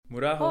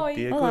Muraho, Hoi.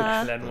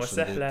 Olá. ahlan wa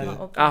sahlan,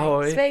 Ok.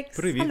 ahoy, Sveiks.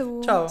 привет,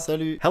 Hallo. ciao.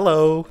 Salut.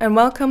 Hello. And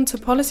welcome to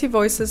Policy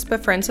Voices by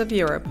Friends of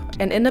Europe,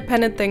 an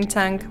independent think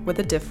tank with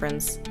a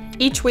difference.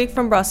 Each week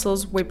from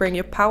Brussels, we bring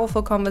you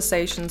powerful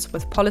conversations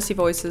with policy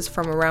voices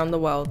from around the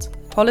world.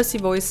 Policy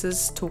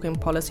Voices talking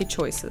policy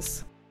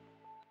choices.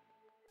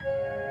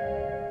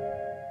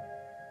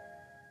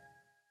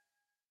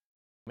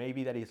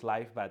 Maybe there is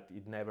life, but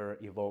it never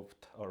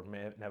evolved or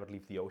never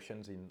lived the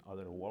oceans in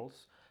other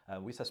worlds.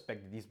 We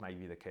suspect this might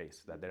be the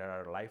case, that there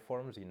are life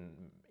forms in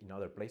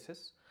other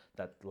places,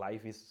 that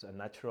life is a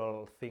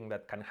natural thing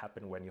that can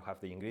happen when you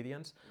have the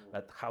ingredients,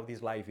 but how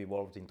this life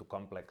evolves into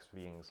complex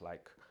beings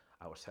like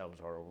ourselves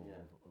or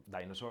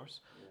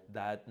dinosaurs,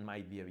 that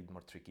might be a bit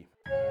more tricky.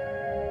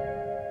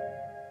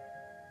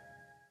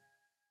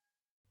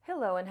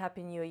 Hello and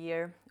Happy New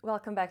Year.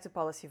 Welcome back to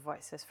Policy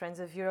Voices, Friends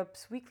of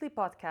Europe's weekly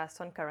podcast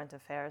on current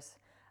affairs.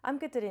 I'm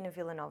Catarina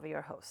Villanova,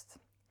 your host.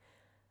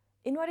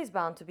 In what is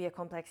bound to be a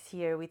complex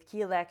year with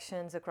key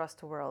elections across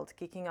the world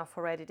kicking off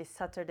already this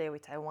Saturday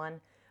with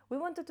Taiwan, we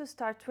wanted to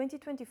start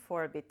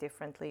 2024 a bit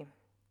differently.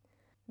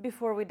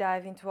 Before we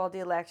dive into all the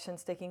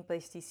elections taking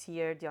place this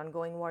year, the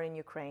ongoing war in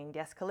Ukraine, the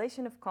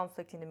escalation of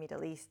conflict in the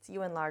Middle East,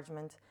 EU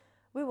enlargement,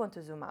 we want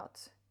to zoom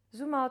out.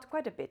 Zoom out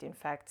quite a bit, in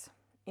fact.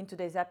 In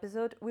today's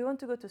episode, we want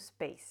to go to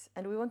space,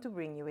 and we want to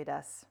bring you with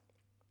us.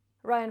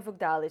 Ryan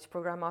Vugdalic,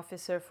 Program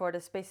Officer for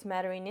the Space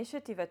Matter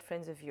Initiative at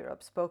Friends of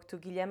Europe, spoke to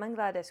Guilhem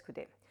Anglada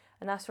Escudé,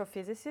 an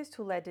astrophysicist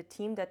who led the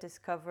team that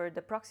discovered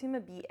the Proxima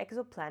b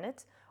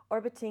exoplanet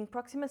orbiting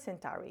Proxima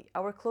Centauri,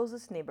 our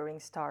closest neighboring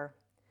star.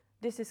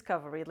 This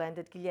discovery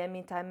landed Guilhem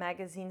in Time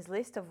magazine's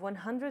list of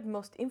 100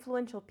 most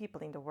influential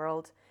people in the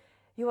world.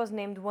 He was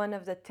named one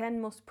of the 10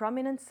 most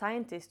prominent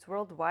scientists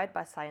worldwide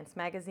by Science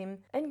magazine,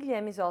 and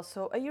Guilhem is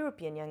also a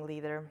European young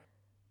leader.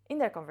 In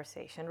their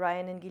conversation,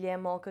 Ryan and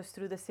Guilhem walk us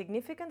through the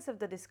significance of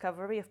the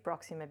discovery of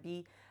Proxima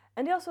b,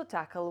 and they also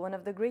tackle one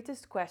of the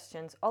greatest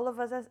questions all of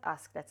us has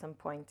asked at some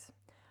point.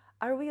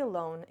 Are we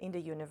alone in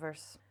the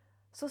universe?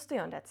 So stay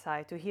on that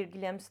side to hear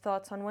Guilhem's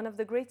thoughts on one of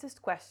the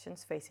greatest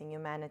questions facing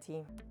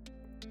humanity.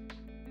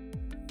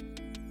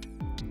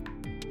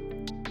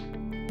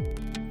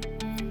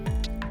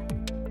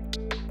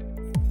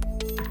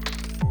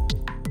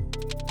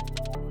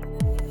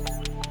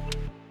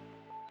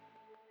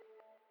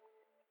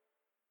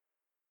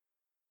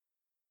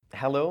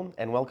 Hello,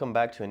 and welcome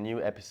back to a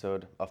new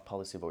episode of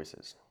Policy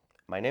Voices.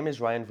 My name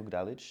is Ryan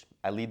Vugdalic.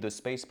 I lead the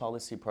Space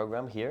Policy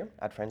Program here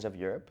at Friends of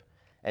Europe.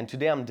 And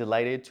today I'm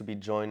delighted to be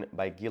joined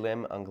by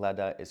Guilhem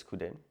Anglada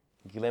Escudé.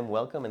 Guilhem,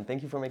 welcome, and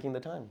thank you for making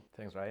the time.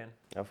 Thanks, Ryan.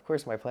 Of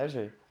course, my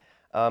pleasure.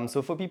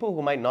 So for people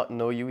who might not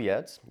know you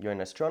yet, you're an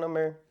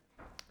astronomer.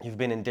 You've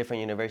been in different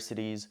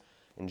universities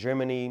in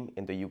Germany,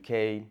 in the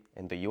UK,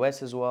 in the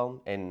US as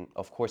well, and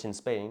of course in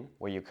Spain,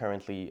 where you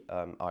currently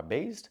are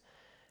based.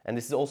 And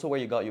this is also where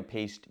you got your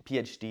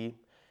PhD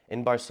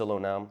in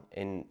Barcelona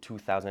in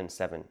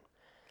 2007.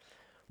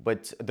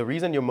 But the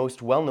reason you're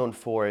most well known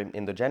for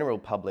in the general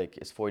public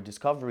is for a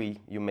discovery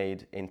you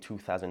made in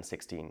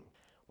 2016.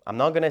 I'm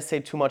not going to say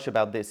too much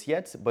about this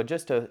yet, but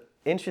just an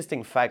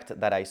interesting fact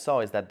that I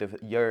saw is that the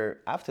year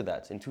after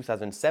that, in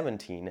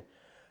 2017,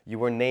 you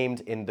were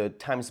named in the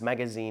Times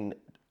Magazine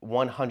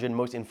 100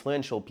 most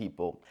influential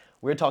people.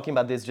 We were talking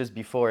about this just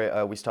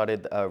before we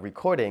started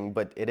recording,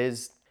 but it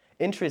is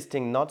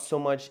interesting not so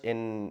much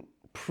in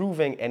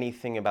proving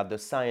anything about the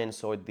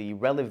science or the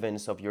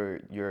relevance of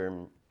your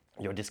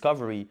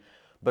discovery,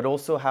 but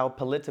also how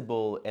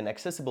palatable and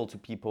accessible to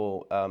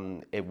people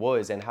it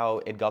was and how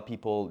it got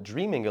people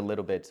dreaming a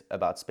little bit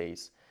about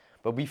space.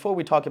 But before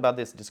we talk about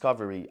this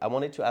discovery, I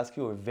wanted to ask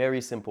you a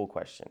very simple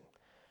question.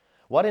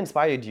 What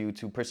inspired you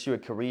to pursue a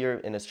career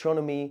in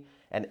astronomy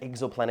and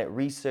exoplanet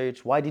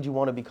research? Why did you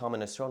want to become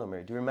an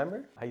astronomer? Do you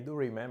remember? I do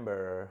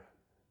remember,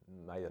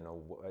 I don't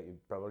know,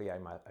 probably I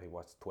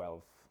was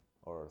 12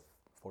 or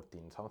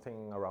 14,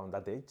 something around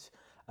that age,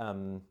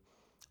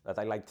 that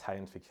I liked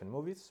science fiction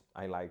movies.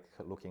 I liked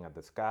looking at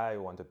the sky,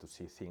 wanted to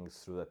see things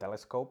through the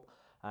telescope,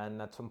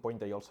 and at some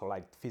point I also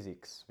liked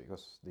physics,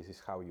 because this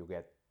is how you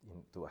get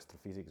into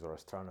astrophysics or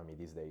astronomy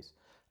these days,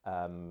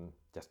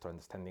 just to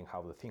understanding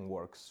how the thing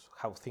works,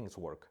 how things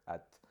work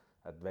at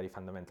very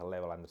fundamental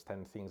level,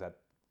 understand things at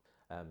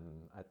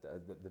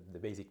the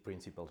basic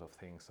principles of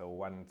things. So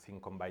one thing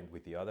combined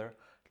with the other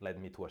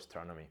led me to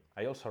astronomy.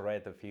 I also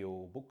read a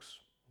few books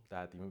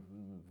that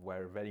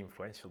were very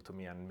influential to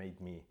me and made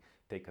me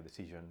take a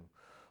decision.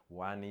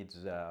 One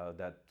is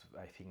that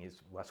I think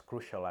was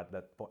crucial at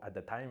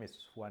the time is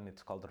one.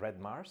 It's called Red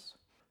Mars,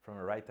 from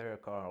a writer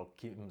called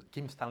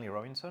Kim Stanley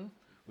Robinson,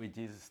 which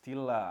is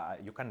still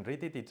you can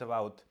read it. It's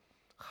about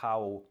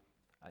how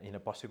in a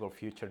possible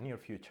future, near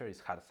future,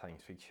 is hard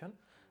science fiction.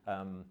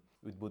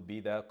 It would be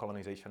the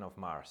colonization of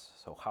Mars.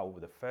 So how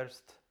the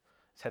first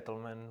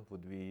settlement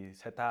would be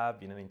set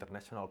up in an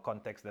international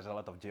context. There's a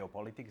lot of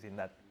geopolitics in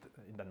that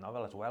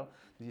novel as well.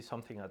 This is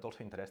something that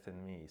also interested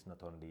me. It's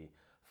not only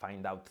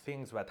find out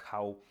things, but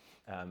how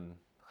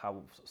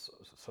how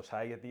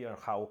society or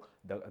how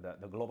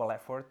the global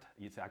effort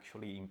is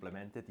actually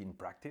implemented in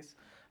practice.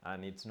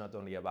 And it's not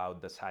only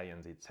about the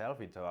science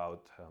itself, it's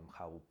about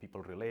how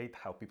people relate,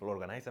 how people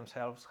organize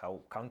themselves, how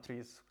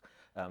countries,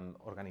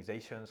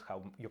 organizations,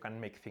 how you can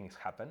make things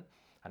happen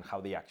and how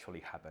they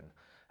actually happen.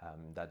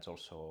 That's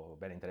also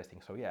very interesting.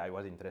 So yeah, I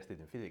was interested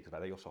in physics,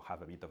 but I also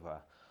have a bit of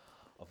a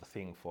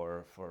thing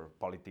for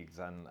politics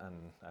and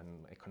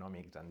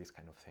economics and these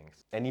kind of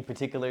things. Any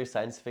particular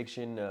science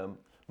fiction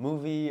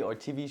movie or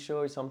TV show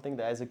or something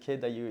that as a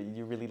kid that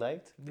you really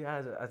liked?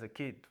 Yeah, as a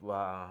kid,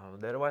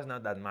 there was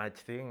not that much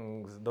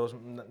things,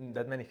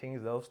 that many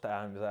things those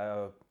times.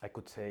 I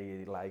could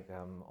say like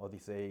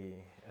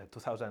Odyssey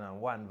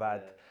 2001,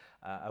 but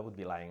I would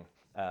be lying.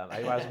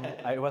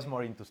 I was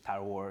more into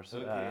Star Wars,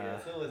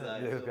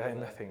 these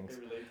kind of things.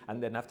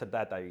 And then after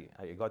that, I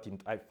got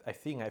into. I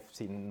think I've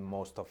seen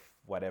most of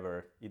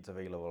whatever it's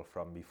available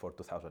from before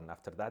 2000.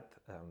 After that,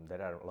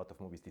 there are a lot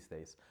of movies these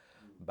days,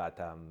 but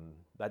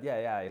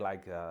yeah, I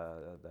like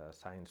the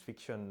science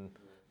fiction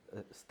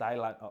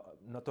style,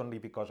 not only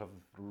because of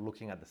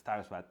looking at the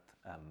stars, but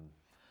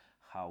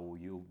how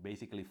you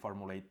basically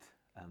formulate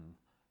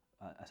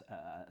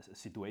a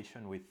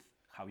situation with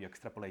how you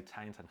extrapolate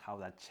science and how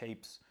that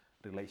shapes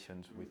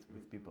relations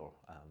with people.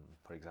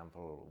 For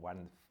example,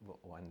 one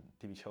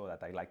TV show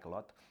that I like a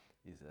lot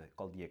is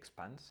called The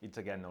Expanse. It's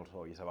again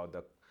also is about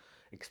the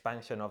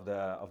expansion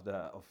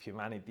of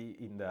humanity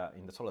in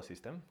the solar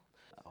system,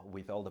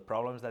 with all the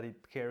problems that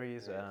it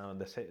carries,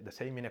 the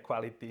same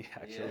inequality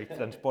actually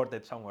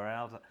transported somewhere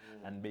else,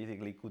 and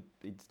basically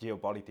it's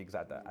geopolitics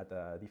at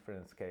a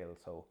different scale.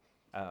 So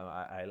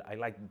I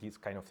like these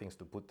kind of things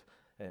to put.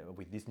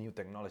 With this new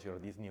technology or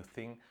this new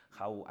thing,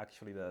 how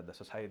actually the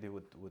society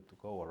would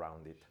go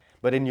around it.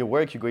 But in your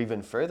work, you go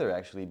even further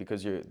actually,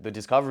 because the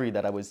discovery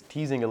that I was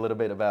teasing a little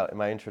bit about in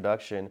my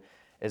introduction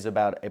is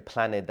about a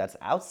planet that's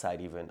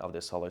outside even of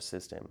the solar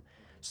system.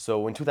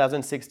 So in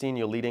 2016,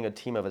 you're leading a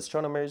team of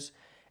astronomers,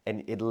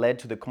 and it led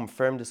to the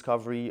confirmed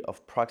discovery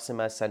of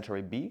Proxima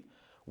Centauri b,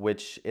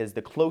 which is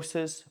the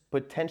closest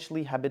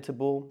potentially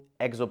habitable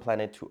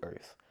exoplanet to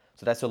Earth.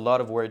 So that's a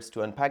lot of words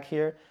to unpack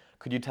here.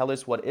 Could you tell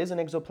us what is an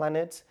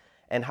exoplanet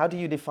and how do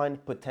you define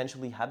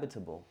potentially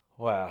habitable?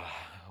 Well,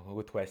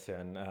 good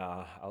question.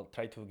 I'll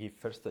try to give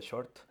first a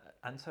short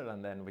answer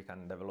and then we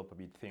can develop a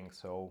bit things.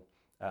 So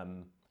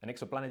an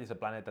exoplanet is a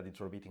planet that is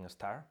orbiting a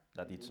star,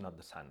 that it's not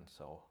the sun.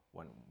 So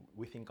when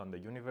we think on the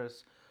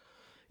universe,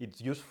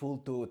 it's useful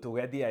to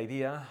get the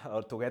idea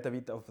or to get a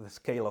bit of the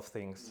scale of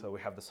things. So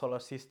we have the solar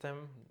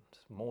system,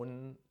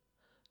 moon,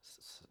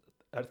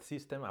 Earth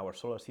system, our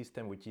solar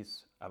system, which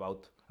is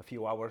about a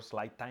few hours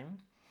light time.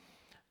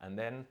 And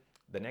then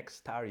the next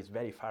star is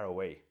very far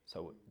away.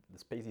 So the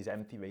space is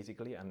empty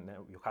basically, and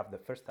now you have the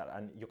first star.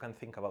 And you can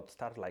think about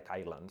stars like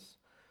islands,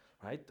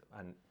 right?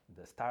 And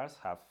the stars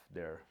have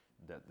the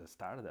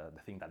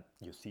thing that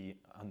you see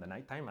on the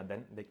nighttime, and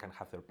then they can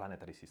have their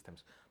planetary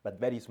systems, but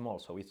very small.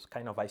 So it's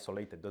kind of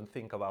isolated. Don't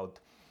think about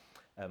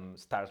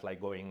stars like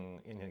going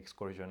in an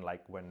excursion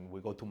like when we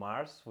go to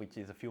Mars, which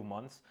is a few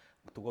months.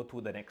 To go to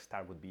the next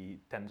star would be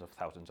tens of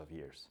thousands of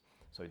years.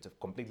 So it's a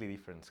completely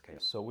different scale.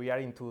 So we are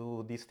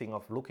into this thing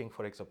of looking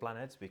for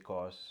exoplanets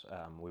because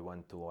we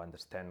want to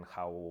understand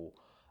how,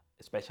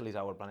 especially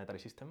our planetary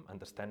system,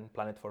 understand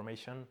planet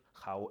formation,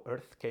 how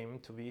Earth came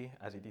to be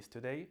as it is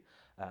today,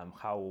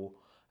 how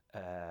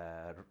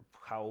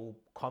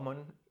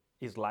common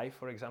is life,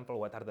 for example,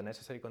 what are the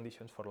necessary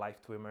conditions for life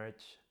to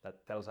emerge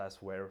that tells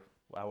us where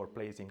our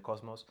place in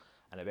cosmos,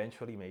 and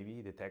eventually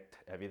maybe detect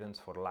evidence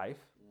for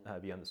life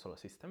beyond the solar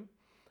system.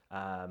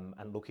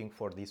 And looking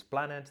for these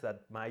planets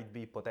that might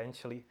be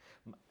potentially,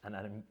 and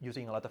I'm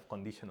using a lot of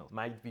conditional,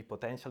 might be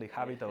potentially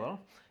habitable,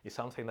 is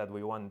something that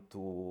we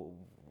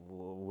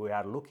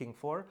are looking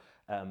for.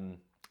 And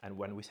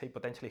when we say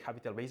potentially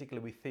habitable, basically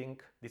we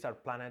think these are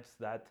planets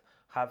that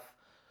have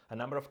a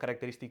number of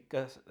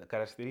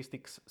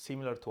characteristics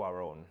similar to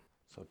our own.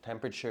 So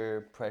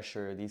temperature,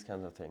 pressure, these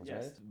kinds of things,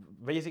 yes.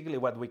 Right? Basically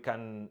what we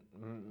can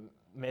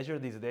measure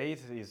these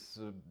days is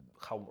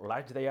how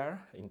large they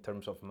are in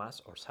terms of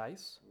mass or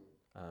size,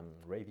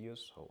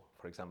 radius. So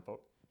for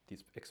example,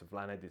 this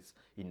exoplanet is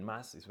in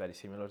mass is very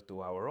similar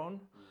to our own.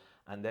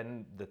 And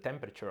then the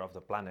temperature of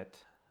the planet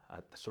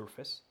at the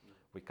surface,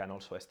 we can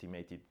also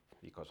estimate it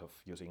because of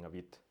using a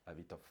bit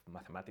of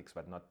mathematics,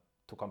 but not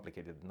too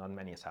complicated. Not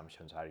many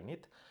assumptions are in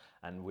it.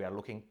 And we are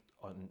looking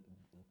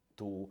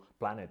to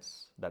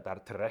planets that are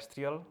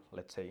terrestrial,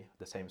 let's say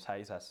the same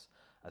size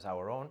as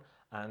our own,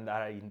 and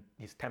are in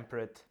these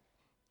temperate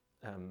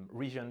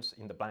regions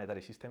in the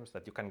planetary systems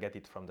that you can get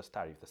it from the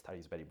star. If the star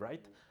is very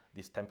bright,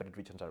 these temperate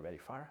regions are very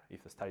far.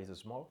 If the star is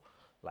small,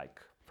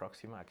 like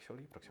Proxima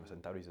actually, Proxima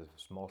Centauri is a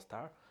small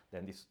star,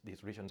 then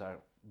these regions are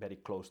very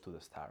close to the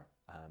star.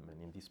 And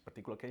in this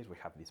particular case, we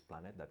have this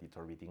planet that is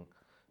orbiting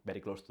very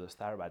close to the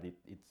star, but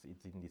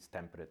it's in this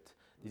temperate.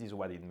 This is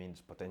what it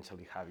means,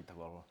 potentially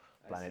habitable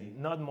planet.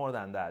 Not more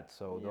than that.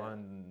 So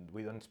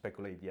we don't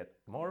speculate yet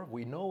more.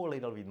 We know a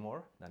little bit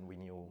more than we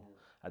knew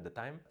at the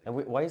time. And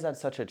why is that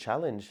such a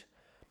challenge?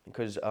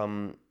 Because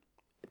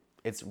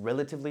it's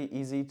relatively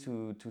easy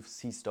to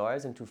see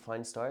stars and to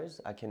find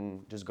stars. I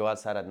can just go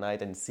outside at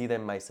night and see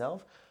them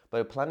myself,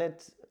 but a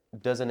planet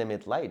doesn't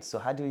emit light. So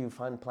how do you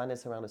find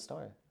planets around a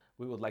star?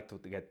 We would like to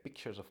get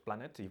pictures of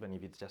planets, even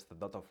if it's just a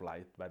dot of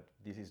light, but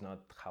this is not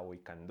how we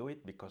can do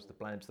it because the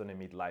planets don't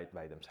emit light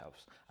by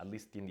themselves, at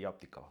least in the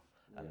optical.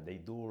 And they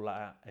do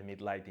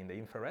emit light in the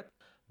infrared,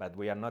 but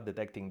we are not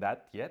detecting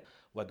that yet.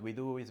 What we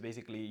do is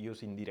basically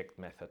use indirect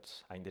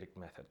methods.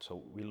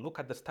 So we look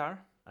at the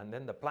star, and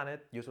then the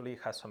planet usually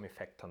has some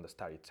effect on the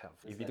star itself.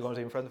 If it goes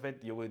in front of it,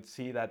 you would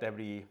see that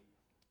every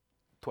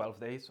 12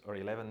 days or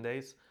 11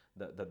 days,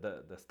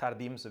 the star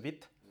dims a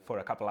bit for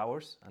a couple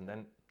hours, and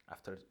then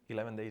after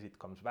 11 days it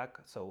comes back.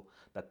 So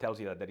that tells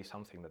you that there is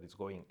something that is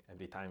going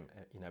every time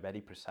in a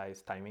very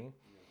precise timing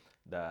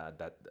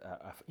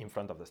in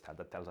front of the star.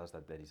 That tells us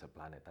that there is a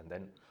planet. And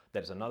then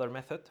there's another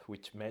method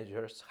which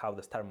measures how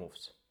the star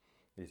moves.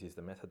 This is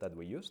the method that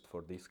we used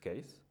for this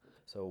case.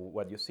 So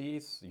what you see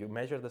is you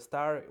measure the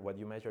star. What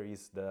you measure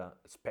is the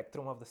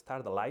spectrum of the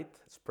star, the light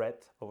spread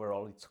over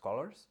all its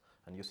colors.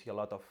 And you see a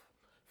lot of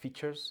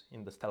features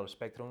in the stellar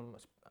spectrum,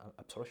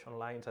 absorption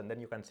lines, and then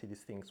you can see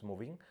these things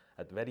moving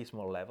at very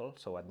small level.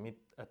 So at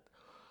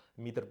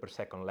meter per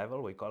second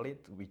level, we call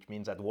it, which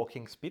means at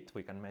walking speed,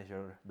 we can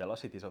measure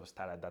velocities of a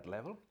star at that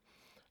level.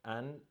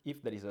 And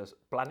if there is a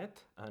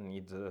planet, and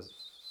if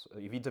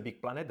it's a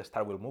big planet, the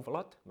star will move a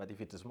lot. But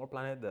if it's a small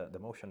planet, the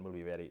motion will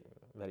be very,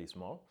 very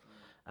small.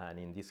 And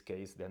in this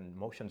case, then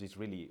motion is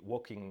really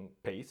walking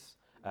pace.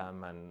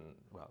 And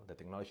well, the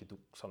technology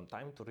took some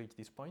time to reach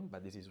this point,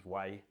 but this is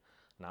why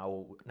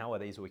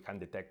nowadays we can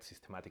detect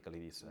systematically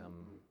these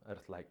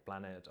Earth-like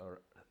planets,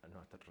 or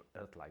not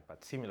Earth-like,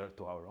 but similar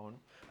to our own.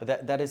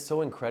 But that is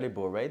so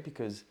incredible, right?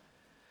 Because,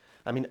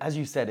 I mean, as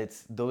you said,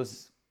 it's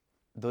those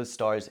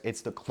stars,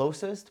 it's the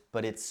closest,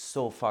 but it's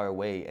so far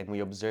away, and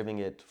we're observing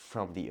it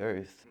from the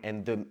Earth.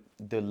 And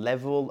the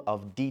level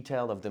of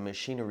detail of the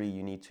machinery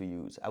you need to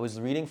use. I was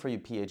reading for your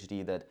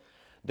PhD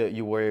that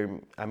you were,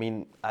 I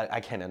mean, I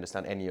can't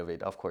understand any of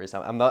it, of course.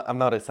 I'm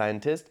not a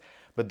scientist,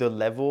 but the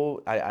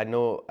level, I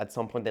know at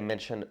some point they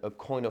mentioned a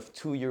coin of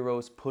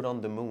 €2 put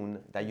on the moon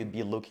that you'd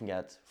be looking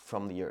at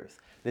from the Earth.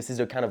 This is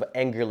a kind of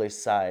angular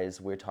size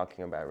we're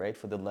talking about, right?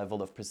 For the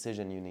level of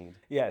precision you need.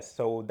 Yes,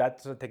 so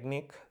that's a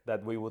technique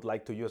that we would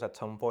like to use at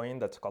some point.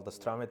 That's called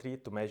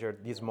astrometry, to measure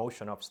this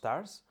motion of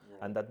stars.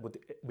 And that would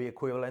be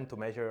equivalent to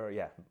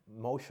measure,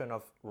 motion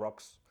of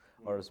rocks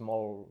or a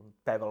small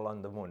pebble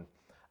on the moon.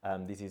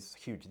 This is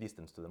huge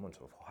distance to the moon,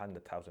 so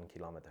 100,000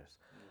 kilometers.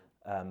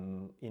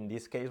 In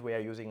this case, we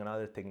are using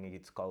another technique.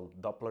 It's called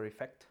Doppler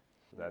effect.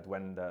 That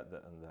when the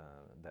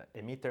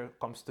emitter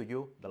comes to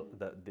you,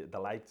 the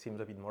light seems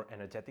a bit more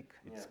energetic.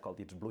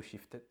 It's blue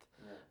shifted.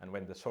 And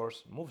when the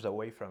source moves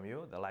away from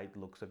you, the light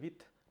looks a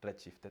bit red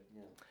shifted.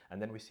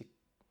 And then we see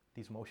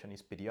this motion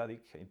is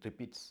periodic. It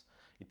repeats.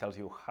 It tells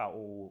you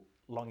how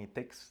long it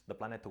takes the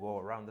planet to go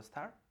around the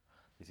star.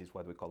 This is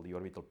what we call the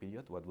orbital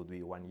period. What would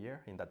be 1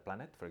 year in that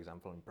planet? For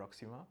example, in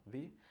Proxima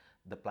V,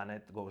 the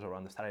planet goes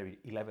around the star every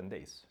 11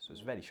 days. So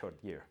it's a very short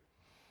year.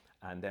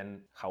 And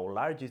then how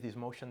large is this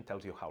motion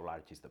tells you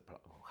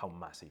how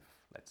massive,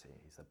 let's say,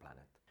 is the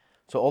planet.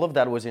 So all of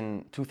that was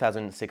in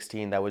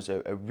 2016. That was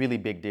a really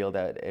big deal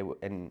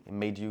and it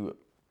made you,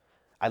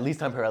 at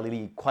least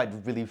temporarily,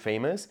 really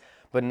famous.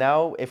 But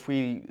now if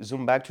we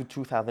zoom back to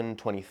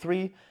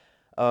 2023,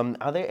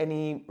 are there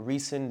any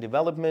recent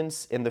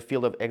developments in the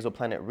field of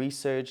exoplanet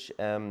research?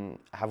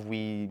 Have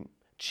we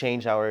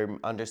changed our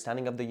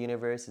understanding of the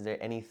universe? Is there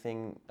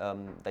anything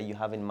that you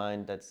have in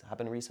mind that's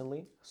happened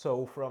recently?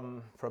 So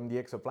from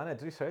the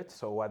exoplanet research,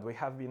 so what we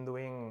have been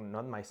doing,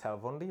 not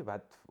myself only,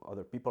 but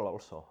other people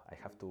also. I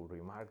have to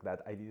remark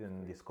that I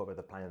didn't discover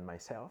the planet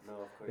myself. No,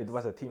 of course. It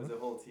was a team. It was a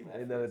whole team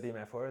effort. It was a team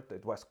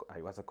effort.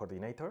 I was a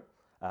coordinator,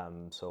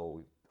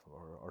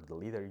 or the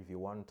leader, if you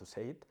want to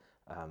say it.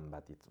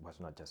 But it was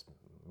not just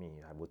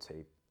me. I would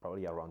say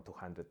probably around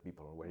 200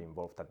 people were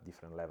involved at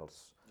different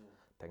levels,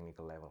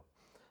 technical level.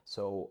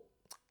 So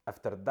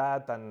after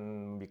that,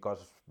 and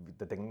because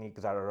the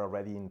techniques are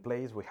already in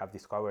place, we have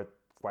discovered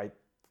quite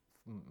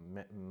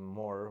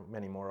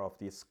many more of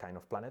these kind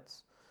of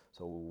planets.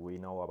 So we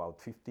know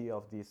about 50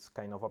 of these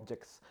kind of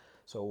objects.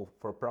 So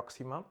for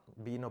Proxima,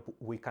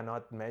 we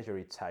cannot measure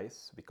its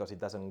size because it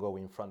doesn't go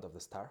in front of the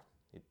star.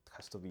 It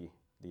has to be,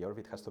 the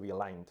orbit has to be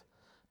aligned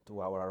to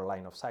our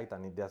line of sight,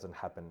 and it doesn't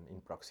happen in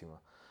Proxima.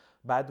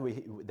 But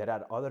there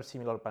are other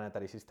similar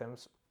planetary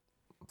systems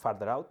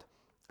farther out,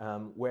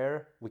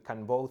 where we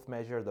can both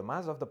measure the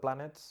mass of the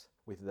planets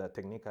with the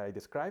technique I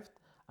described,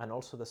 and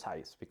also the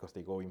size, because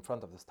they go in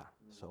front of the star.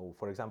 So,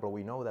 for example,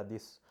 we know that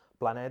these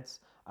planets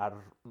are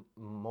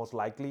most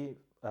likely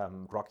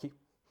rocky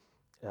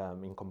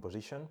in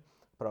composition,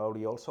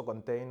 probably also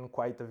contain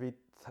quite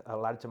a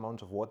large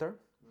amount of water,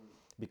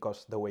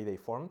 because the way they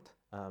formed,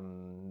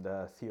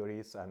 the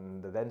theories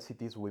and the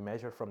densities we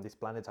measure from these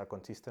planets are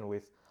consistent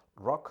with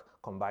rock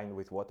combined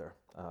with water,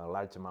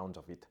 large amounts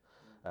of it.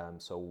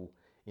 So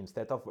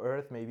instead of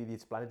Earth, maybe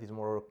this planet is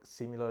more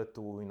similar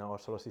to, in our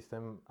solar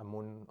system, a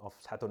moon of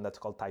Saturn that's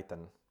called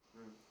Titan.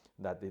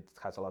 that it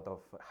has a lot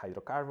of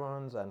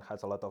hydrocarbons and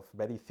has a lot of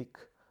very thick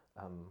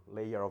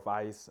layer of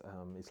ice.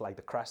 It's like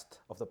the crust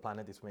of the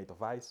planet is made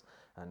of ice,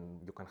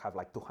 and you can have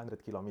like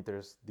 200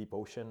 kilometers deep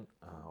ocean,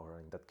 or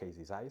in that case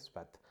is ice.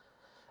 But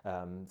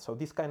so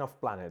these kind of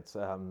planets,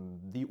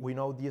 we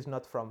know this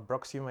not from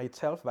Proxima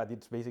itself, but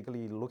it's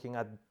basically looking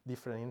at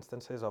different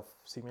instances of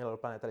similar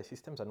planetary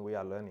systems, and we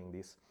are learning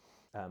this.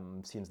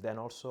 Since then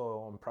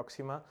also on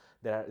Proxima,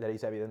 there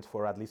is evidence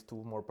for at least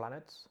 2 more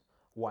planets.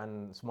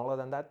 One smaller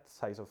than that,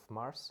 size of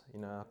Mars,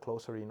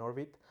 closer in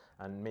orbit,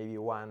 and maybe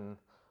one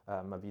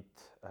a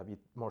bit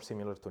more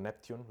similar to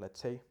Neptune, let's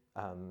say,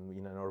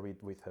 in an orbit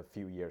with a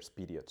few years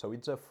period. So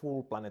it's a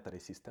full planetary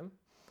system.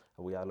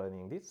 We are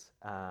learning this,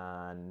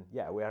 and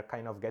yeah, we are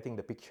kind of getting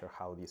the picture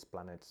how these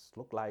planets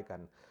look like,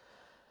 and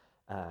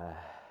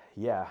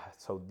yeah,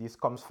 so this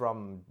comes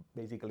from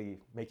basically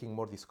making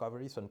more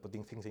discoveries and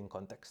putting things in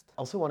context.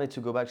 I also wanted to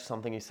go back to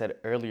something you said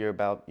earlier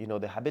about,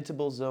 the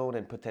habitable zone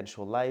and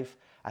potential life.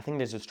 I think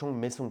there's a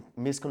strong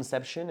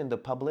misconception in the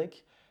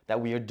public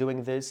that we are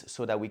doing this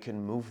so that we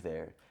can move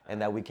there and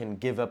that we can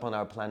give up on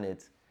our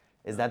planet.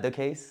 Is that the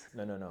case?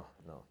 No.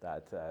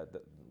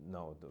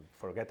 No,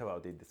 forget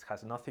about it. This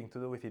has nothing to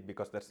do with it,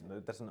 because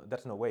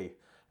there's no way.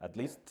 At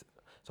least,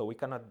 so we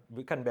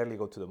can barely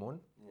go to the moon,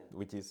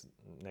 which is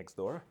next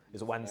door.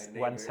 It's one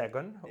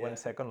second, Yeah. 1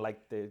 second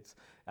like this,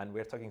 and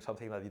we're talking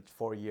something that it's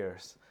 4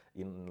 years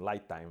in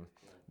light time.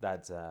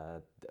 That's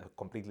a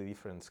completely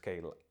different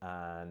scale,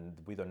 and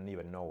we don't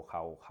even know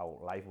how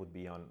life would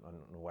be on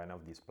one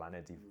of these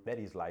planets, if there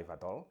is life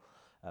at all.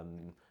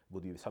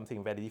 Would be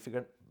something very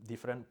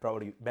different,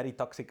 probably very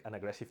toxic and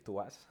aggressive to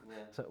us.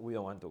 Yeah. So we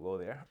don't want to go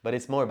there. But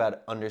it's more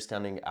about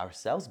understanding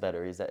ourselves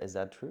better. Is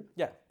that true?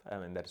 Yeah, I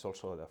mean, there's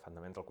also the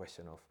fundamental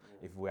question of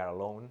if we are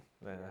alone.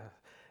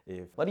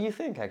 What do you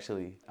think,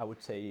 actually? I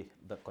would say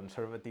the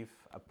conservative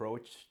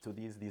approach to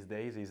these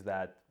days is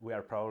that we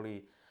are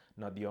probably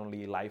not the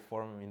only life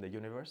form in the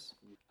universe.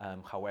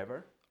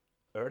 However,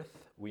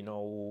 Earth, we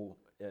know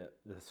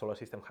the solar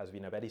system has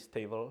been a very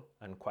stable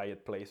and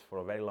quiet place for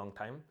a very long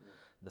time.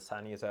 The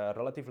sun is a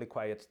relatively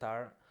quiet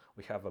star.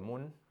 We have a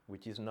moon,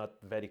 which is not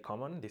very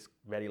common, this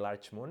very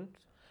large moon,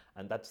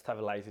 and that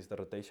stabilizes the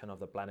rotation of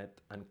the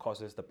planet and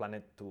causes the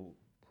planet to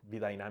be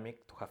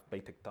dynamic, to have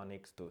plate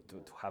tectonics, to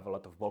have a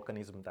lot of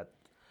volcanism. That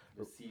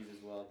the seas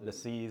as well. The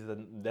seas,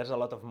 there's a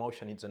lot of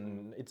motion. It's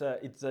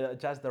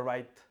just the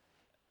right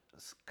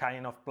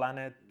kind of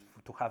planet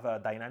to have a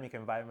dynamic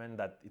environment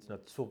that it's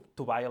not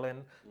too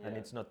violent and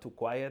it's not too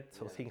quiet,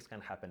 so things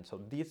can happen.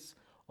 So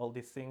all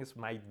these things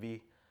might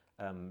be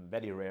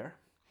very rare.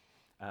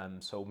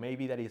 So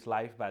maybe there is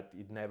life, but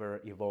it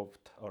never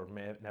evolved or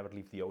never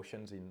lived the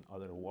oceans in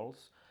other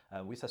worlds.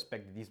 We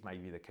suspect this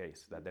might be the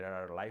case, that there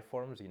are life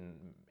forms in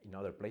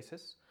other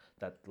places,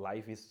 that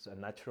life is a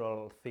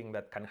natural thing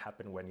that can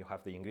happen when you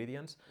have the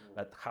ingredients,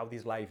 but how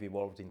this life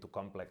evolves into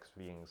complex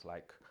beings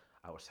like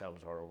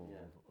ourselves or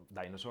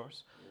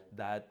dinosaurs,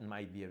 that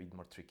might be a bit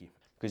more tricky.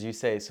 Because you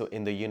say, so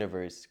in the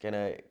universe, can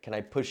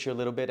I push you a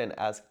little bit and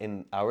ask,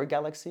 in our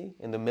galaxy,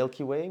 in the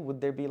Milky Way, would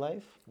there be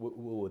life? We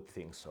would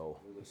think so.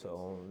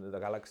 The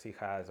galaxy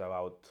has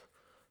about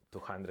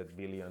 200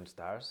 billion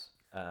stars,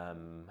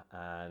 and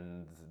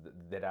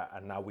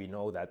now we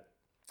know that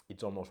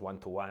it's almost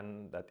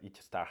 1-to-1, that each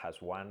star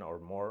has 1 or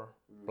more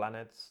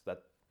planets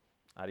that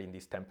are in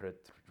these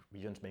temperate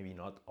regions, maybe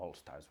not all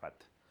stars,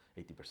 but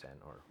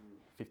 80% or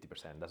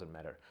 50%, doesn't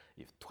matter.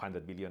 If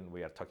 200 billion,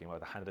 we are talking about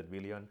 100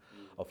 billion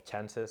of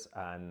chances,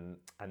 and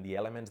the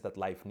elements that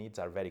life needs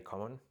are very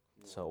common.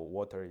 So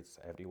water is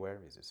everywhere.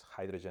 This is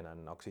hydrogen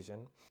and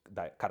oxygen.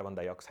 Carbon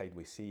dioxide,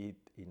 we see it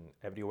in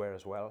everywhere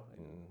as well,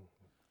 in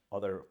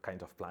other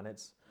kinds of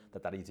planets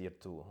that are easier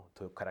to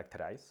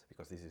characterize,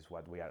 because this is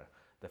what we are.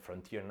 The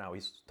frontier now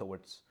is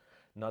towards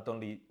not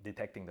only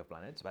detecting the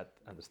planets, but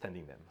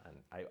understanding them.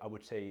 And I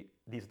would say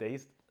these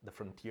days, the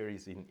frontier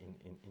is in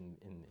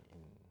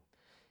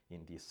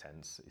this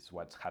sense, is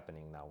what's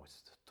happening now,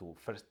 is to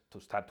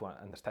start to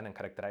understand and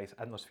characterize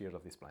atmospheres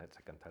of these planets.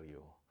 I can tell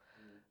you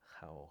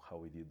how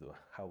we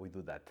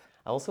do that.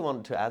 I also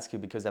wanted to ask you,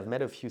 because I've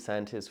met a few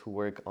scientists who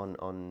work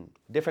on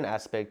different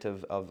aspects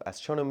of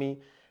astronomy,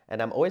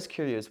 and I'm always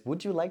curious,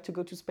 would you like to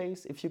go to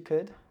space if you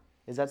could?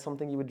 Is that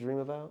something you would dream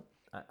about?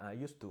 I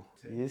used to.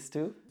 You used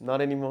to?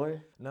 Not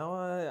anymore?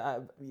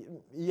 No,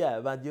 yeah,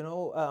 but I don't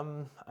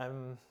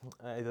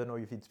know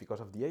if it's because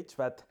of the age,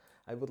 but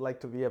I would like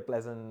to be a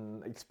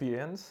pleasant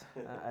experience.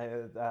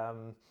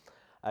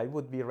 I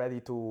would be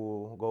ready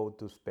to go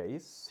to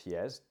space,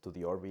 yes, to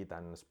the orbit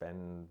and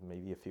spend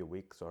maybe a few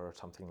weeks or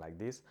something like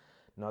this,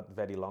 not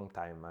very long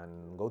time,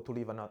 and go to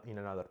live in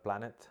another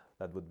planet.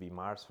 That would be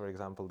Mars, for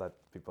example, that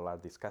people are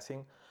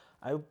discussing.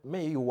 I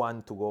may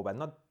want to go, but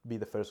not be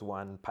the first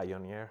one,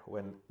 pioneer,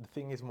 when the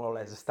thing is more or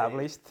less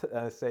established,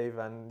 safe,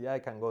 and yeah, I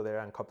can go there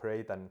and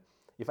cooperate. And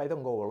if I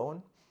don't go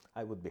alone,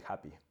 I would be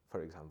happy,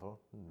 for example,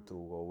 to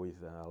go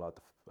with a lot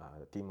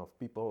of team of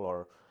people,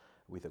 or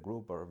with a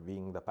group or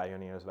being the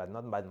pioneers, but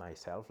not by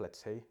myself, let's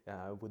say.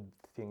 I would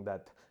think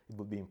that it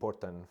would be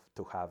important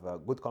to have a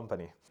good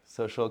company.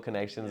 Social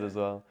connections as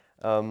well.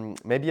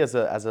 Maybe as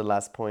a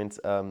last point,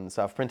 so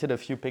I've printed a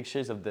few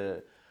pictures of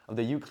the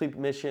Euclid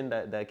mission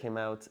that came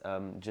out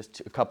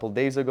just a couple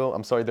days ago.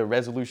 I'm sorry, the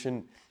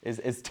resolution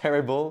is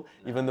terrible,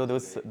 even though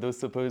those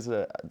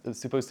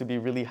supposed to be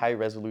really high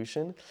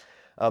resolution.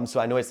 So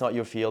I know it's not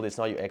your field, it's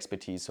not your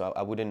expertise, so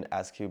I wouldn't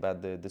ask you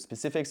about the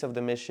specifics of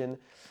the mission,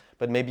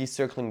 but maybe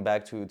circling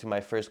back to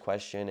my first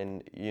question,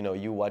 and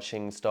you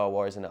watching Star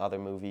Wars and other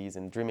movies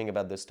and dreaming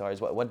about the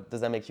stars, what does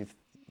that make you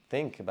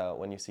think about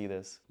when you see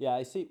this? Yeah,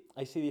 I see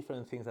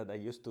different things that I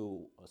used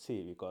to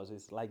see, because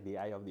it's like the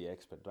eye of the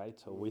expert, right?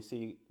 So we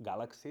see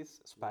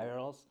galaxies,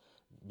 spirals,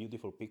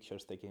 beautiful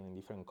pictures taken in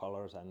different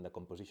colors, and the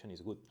composition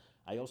is good.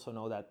 I also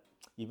know that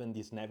even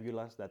these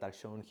nebulas that are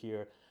shown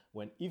here,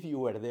 if you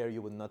were there,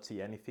 you would not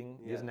see anything.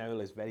 Yeah. This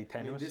nebula is very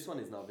tenuous. This one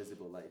is not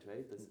visible light,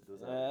 right?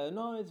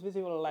 No, it's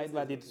visible light,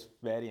 but it's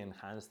very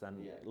enhanced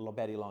and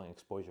very long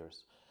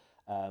exposures.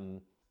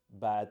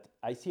 But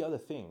I see other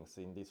things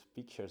in these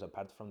pictures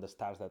apart from the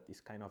stars that is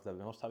kind of the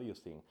most obvious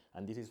thing.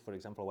 And this is, for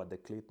example, what the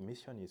Euclid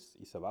mission is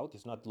about.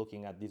 It's not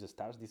looking at these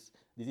stars. This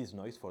is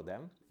noise for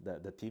them,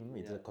 the team.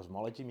 It's a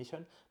cosmology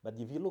mission. But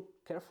if you look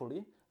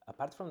carefully,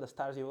 apart from the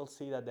stars, you will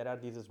see that there are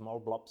these small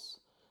blobs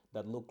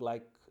that look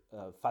like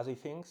fuzzy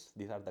things.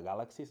 These are the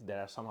galaxies. There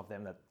are some of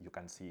them that you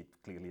can see it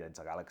clearly. It's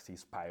a galaxy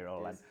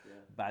spiral. Yes,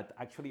 but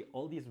actually,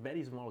 all these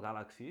very small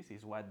galaxies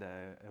is what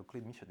the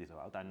Euclid mission is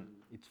about. And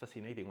it's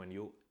fascinating when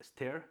you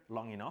stare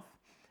long enough.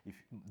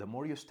 The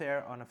more you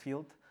stare on a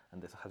field,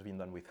 and this has been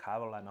done with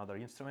Hubble and other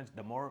instruments,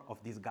 the more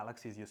of these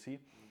galaxies you see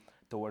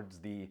towards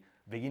the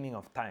beginning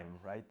of time,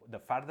 right? The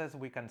farthest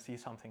we can see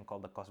something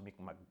called the cosmic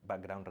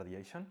background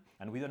radiation,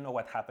 and we don't know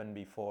what happened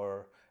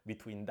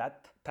between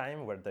that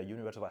time where the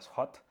universe was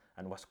hot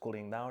and was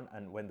cooling down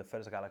and when the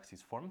first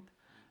galaxies formed.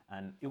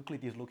 And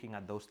Euclid is looking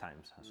at those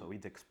times. So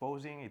it's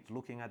exposing, it's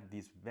looking at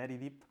this very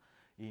deep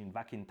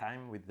back in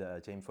time with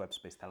the James Webb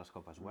Space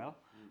Telescope as well.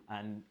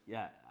 And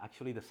yeah,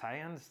 actually the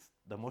science,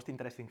 the most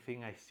interesting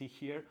thing I see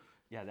here,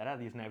 there are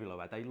these nebula,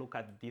 but I look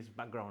at these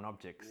background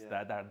objects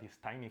that are these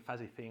tiny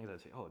fuzzy things and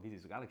say, oh, this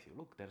is a galaxy.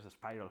 Look, there's a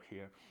spiral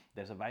here.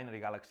 There's a binary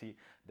galaxy.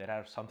 There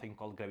are something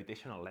called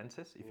gravitational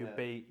lenses. If you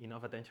pay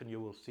enough attention, you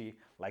will see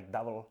like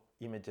double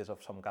images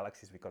of some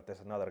galaxies because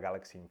there's another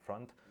galaxy in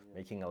front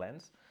making a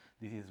lens.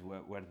 This is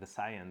where the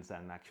science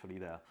and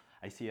actually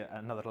I see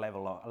another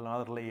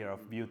layer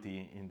of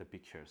beauty in the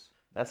pictures.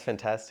 That's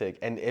fantastic.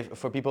 And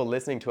for people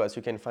listening to us,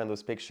 you can find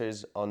those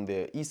pictures on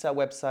the ESA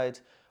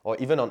website or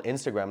even on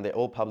Instagram. They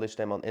all publish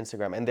them on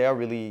Instagram, and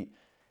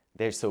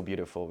they're so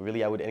beautiful.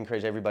 Really, I would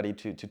encourage everybody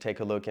to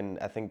take a look and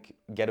I think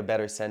get a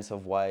better sense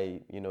of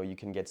why you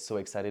can get so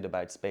excited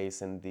about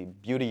space and the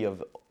beauty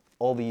of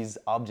all these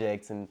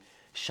objects and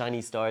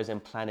shiny stars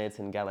and planets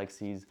and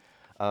galaxies.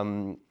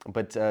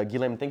 But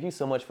Guilhem, thank you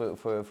so much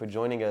for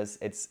joining us.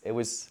 It's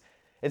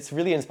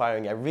really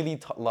inspiring. I really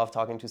love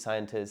talking to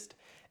scientists.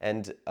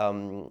 And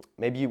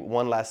maybe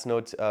one last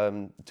note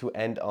to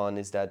end on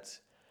is that,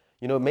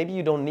 maybe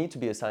you don't need to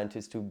be a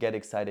scientist to get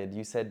excited.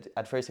 You said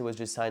at first it was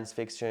just science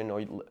fiction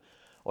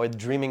or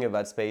dreaming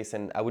about space.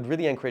 And I would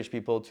really encourage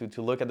people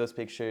to look at those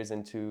pictures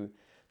and to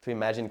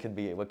imagine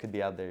what could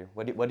be out there.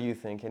 What do you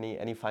think?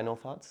 Any final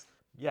thoughts?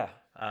 Yeah,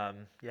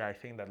 I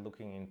think that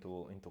looking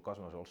into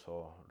cosmos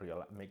also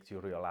makes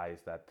you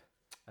realize that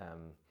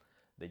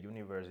the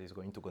universe is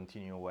going to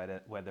continue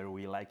whether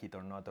we like it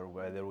or not, or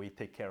whether we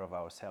take care of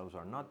ourselves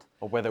or not.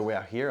 Or whether we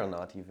are here or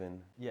not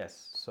even.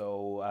 Yes,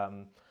 so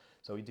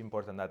it's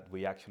important that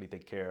we actually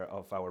take care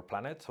of our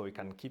planet so we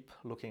can keep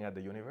looking at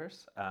the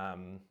universe.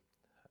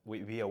 We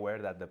be aware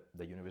that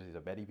the universe is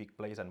a very big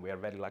place and we are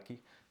very lucky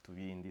to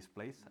be in this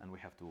place, and we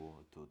have to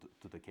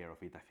take care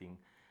of it. I think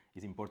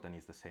it's important.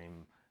 It's the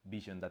same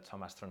vision that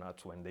some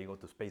astronauts, when they go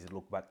to space,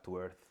 look back to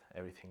Earth,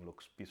 everything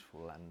looks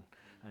peaceful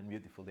and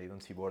beautiful. They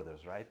don't see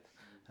borders, right?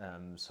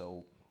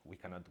 So we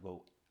cannot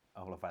go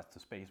all of us to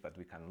space, but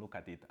we can look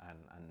at it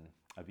and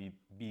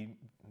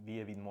be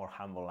a bit more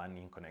humble and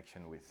in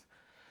connection with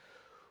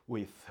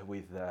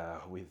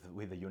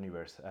the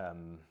universe.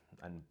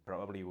 And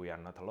probably we are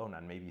not alone,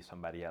 and maybe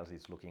somebody else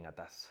is looking at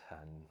us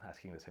and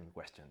asking the same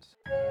questions.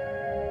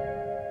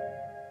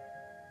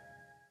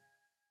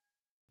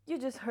 You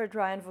just heard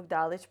Ryan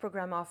Vogdalic,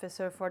 Program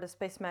Officer for the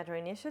Space Matter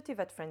Initiative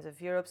at Friends of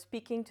Europe,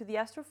 speaking to the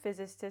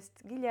astrophysicist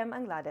Guilhem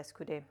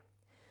Anglada-Escudé.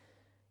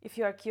 If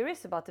you are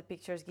curious about the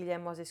pictures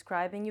Guilhem was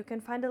describing, you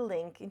can find a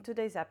link in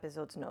today's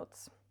episode's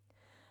notes.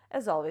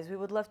 As always, we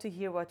would love to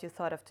hear what you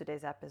thought of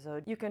today's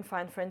episode. You can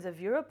find Friends of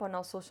Europe on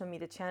all social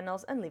media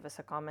channels and leave us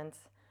a comment.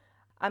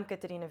 I'm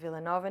Catarina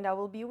Villanova and I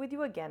will be with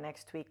you again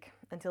next week.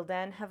 Until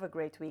then, have a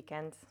great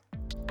weekend.